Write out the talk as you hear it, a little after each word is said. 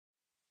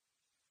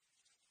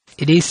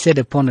It is said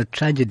upon a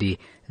tragedy,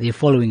 the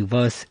following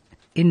verse,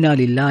 Inna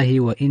lillahi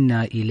wa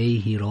inna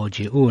ilayhi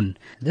raji'un.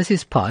 This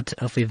is part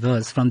of a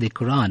verse from the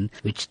Quran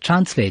which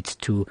translates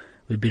to,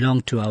 we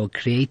belong to our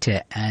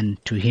Creator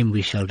and to Him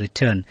we shall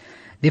return.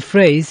 The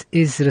phrase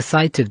is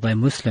recited by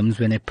Muslims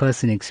when a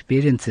person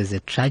experiences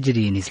a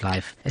tragedy in his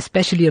life,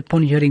 especially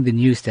upon hearing the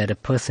news that a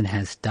person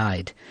has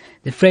died.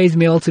 The phrase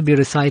may also be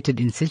recited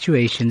in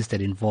situations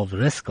that involve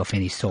risk of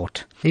any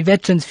sort. The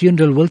veteran's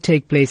funeral will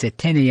take place at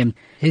 10 a.m.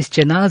 His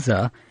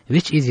janazah,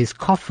 which is his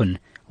coffin,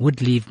 would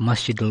leave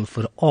Masjid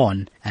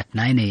al-Fur'an at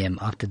 9 a.m.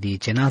 after the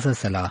janazah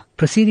salah,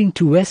 proceeding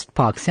to West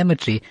Park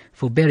Cemetery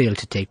for burial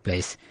to take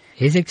place.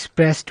 His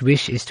expressed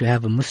wish is to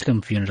have a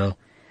Muslim funeral.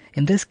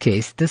 In this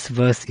case, this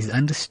verse is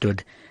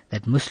understood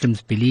that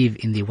Muslims believe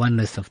in the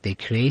oneness of their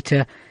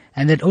Creator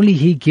and that only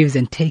He gives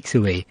and takes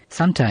away,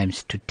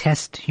 sometimes to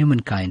test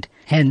humankind.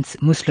 Hence,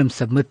 Muslims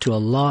submit to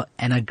Allah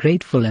and are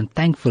grateful and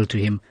thankful to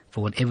Him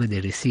for whatever they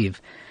receive.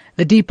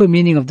 The deeper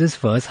meaning of this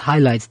verse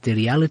highlights the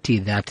reality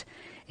that,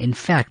 in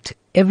fact,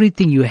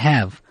 everything you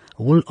have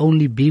will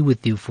only be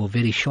with you for a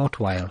very short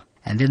while,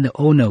 and then the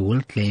owner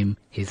will claim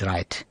his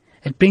right.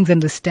 It brings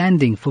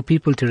understanding for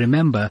people to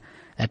remember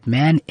that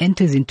man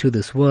enters into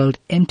this world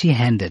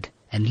empty-handed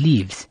and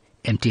leaves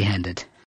empty-handed.